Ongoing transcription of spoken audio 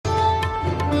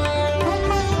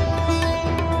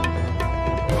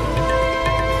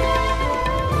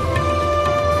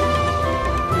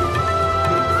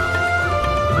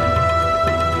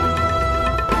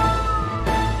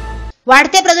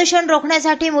वाढते प्रदूषण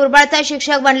रोखण्यासाठी मुरबाडचा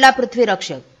शिक्षक बनला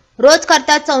पृथ्वीरक्षक. रोज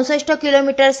करतात 64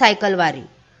 किलोमीटर सायकल वारी.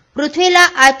 पृथ्वीला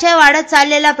आजच्या वाढत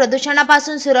चाललेल्या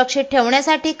प्रदूषणापासून सुरक्षित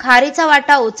ठेवण्यासाठी खारीचा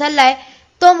वाटा उचललाय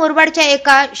तो मुरबाडच्या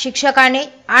एका शिक्षकाने.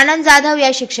 आनंद जाधव या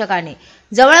शिक्षकाने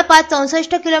जवळपास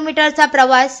 64 किलोमीटरचा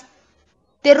प्रवास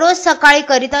ते रोज सकाळी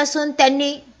करीत असून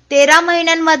त्यांनी 13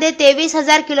 महिन्यांमध्ये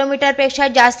 23,000 किलोमीटरपेक्षा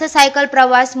जास्त सायकल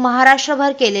प्रवास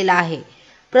महाराष्ट्रभर केलेला आहे.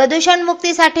 प्रदूषण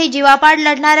मुक्तीसाठी जीवापाड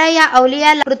लढणाऱ्या या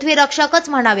अवलियाला पृथ्वीरक्षकच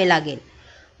म्हणावे लागेल.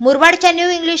 मुरबाडच्या न्यू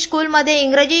इंग्लिश स्कूलमध्ये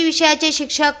इंग्रजी विषयाचे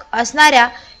शिक्षक असणाऱ्या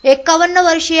 51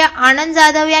 वर्षीय आनंद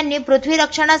जाधव यांनी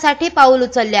पृथ्वीरक्षणासाठी पाऊल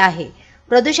उचलले आहे.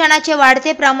 प्रदूषणाचे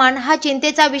वाढते प्रमाण हा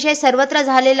चिंतेचा विषय सर्वत्र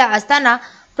झालेला असताना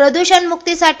प्रदूषण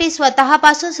मुक्तीसाठी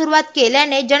स्वतःपासून सुरुवात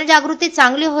केल्याने जनजागृती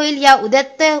चांगली होईल या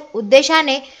उद्युक्त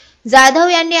उद्देशाने जाधव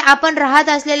यांनी आपण राहत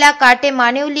असलेल्या काटे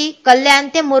मानिवली कल्याण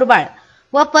ते मुरबाड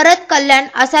व परत कल्याण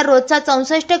असा रोजचा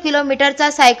 64 किलोमीटरचा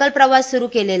सायकल प्रवास सुरू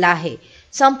केलेला आहे.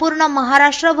 संपूर्ण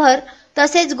महाराष्ट्रभर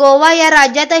तसेच गोवा या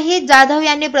राज्यातही जाधव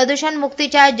यांनी प्रदूषण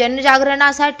मुक्तीच्या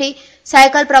जनजागरणासाठी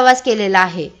सायकल प्रवास केलेला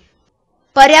आहे.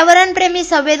 पर्यावरणप्रेमी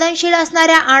संवेदनशील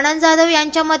असणाऱ्या आनंद जाधव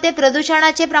यांच्या मते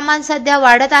प्रदूषणाचे प्रमाण सध्या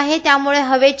वाढत आहे, त्यामुळे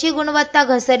हवेची गुणवत्ता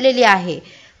घसरलेली आहे.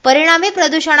 परिणामी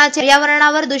प्रदूषणाचे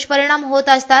पर्यावरणावर दुष्परिणाम होत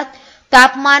असतात.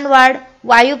 तापमान वाढ,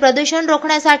 वायू प्रदूषण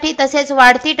रोखण्यासाठी तसेच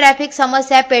वाढती ट्रॅफिक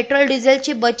समस्या, पेट्रोल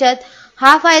डिझेलची बचत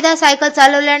हा फायदा सायकल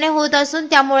चालवल्याने होत असून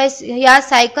त्यामुळे या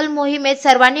सायकल मोहिमेत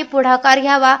सर्वांनी पुढाकार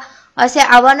घ्यावा असे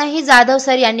आवाहनही जाधव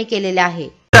सर यांनी केलेले आहे.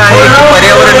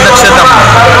 पर्यावरण दक्षता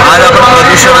आज आपण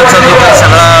प्रदूषणाचा जो काही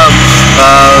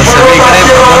सगळीकडे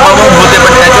बोंबाबोंब होते,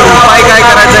 पण त्याच्यावर उपाय काय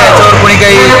करायचा याच्यावर कोणी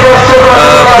काही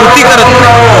कृती करत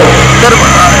नाही. तर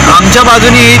आमच्या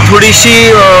बाजूनी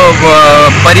थोडीशी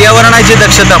पर्यावरणाची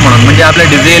दक्षता म्हणून म्हणजे आपल्या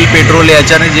डिझेल पेट्रोल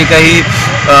याच्याने जे काही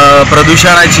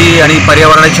प्रदूषणाची आणि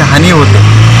पर्यावरणाची हानी होते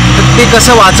तर ते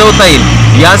कसं वाचवता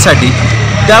येईल यासाठी,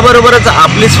 त्याबरोबरच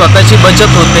आपली स्वतःची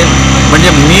बचत होते. म्हणजे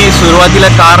मी सुरुवातीला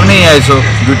कारने यायचो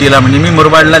ड्युटीला, म्हणजे मी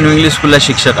मुरबाडला न्यू इंग्लिश स्कूलला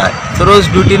शिक्षक आहे, तर रोज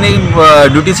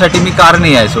ड्युटीसाठी मी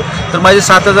कारने यायचो, तर माझे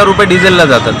 7,000 रुपये डिझेलला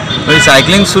जातात. मी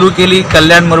सायकलिंग सुरू केली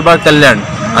कल्याण मुरबाड कल्याण,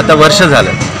 आता वर्ष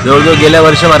झालं. जवळजवळ गेल्या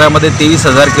वर्षभरामध्ये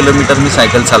 23,000 किलोमीटर मी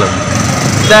सायकल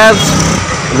चालवली. त्या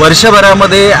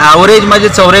वर्षभरामध्ये ॲव्हरेज माझे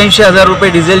 84,000 रुपये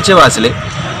डिझेलचे वाचले.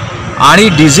 आणि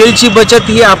डिझेलची बचत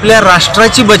ही आपल्या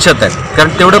राष्ट्राची बचत आहे, कारण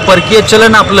तेवढं परकीय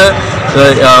चलन आपलं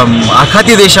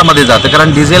आखाती देशामध्ये जातं.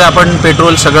 कारण डिझेल आपण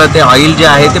पेट्रोल सगळं ते ऑइल जे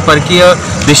आहे ते परकीय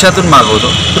देशातून मागवतो,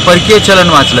 तर परकीय चलन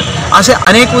वाचलं. असे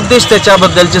अनेक उद्देश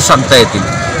त्याच्याबद्दलचे सांगता येतील.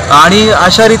 आणि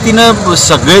अशा रीतीनं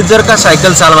सगळेच जर का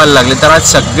सायकल चालवायला लागले तर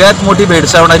आज सगळ्यात मोठी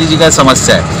भेडसावणारी जी काय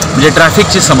समस्या आहे म्हणजे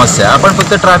ट्रॅफिकची समस्या आहे. आपण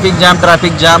फक्त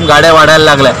ट्रॅफिक जाम गाड्या वाढायला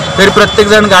लागल्या तरी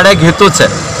प्रत्येकजण गाड्या घेतोच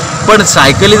आहे, पण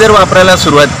सायकली जर वापरायला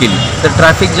सुरुवात केली तर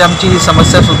ट्रॅफिक जामची ही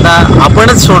समस्यासुद्धा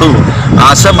आपणच सोडवू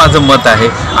असं माझं मत आहे.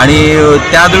 आणि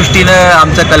त्या दृष्टीनं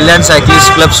आमचा कल्याण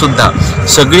सायकलिस्ट क्लबसुद्धा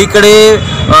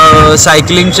सगळीकडे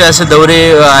सायकलिंगचे असे दौरे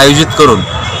आयोजित करून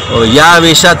या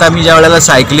वेशात आम्ही ज्या वेळेला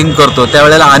सायकलिंग करतो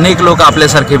त्यावेळेला अनेक लोक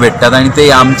आपल्यासारखे भेटतात आणि ते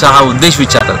आमचा हा उद्देश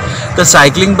विचारतात. तर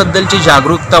सायकलिंगबद्दलची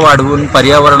जागरूकता वाढवून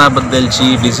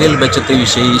पर्यावरणाबद्दलची, डिझेल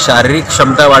बचतीविषयी, शारीरिक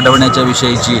क्षमता वाढवण्याच्या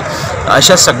विषयीची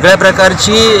अशा सगळ्या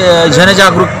प्रकारची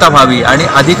जनजागरूकता व्हावी आणि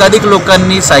अधिकाधिक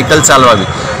लोकांनी सायकल चालवावी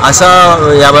असा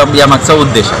यामागचा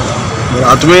उद्देश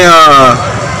आहे. तुम्ही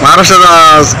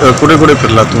महाराष्ट्रात कुठे कुठे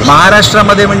फिरला?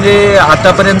 महाराष्ट्रामध्ये म्हणजे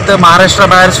आतापर्यंत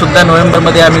महाराष्ट्राबाहेर सुद्धा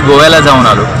नोव्हेंबरमध्ये आम्ही गोव्याला जाऊन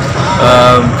आलो.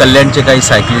 कल्याणचे काही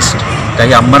सायकलिस्ट,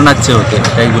 काही अंबरनाथचे होते,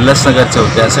 काही उल्हासनगरचे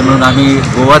होते, असे म्हणून आम्ही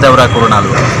गोवा दौरा करून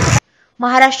आलो.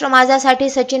 महाराष्ट्र माझासाठी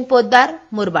सचिन पोद्दार,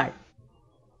 मुरबाड.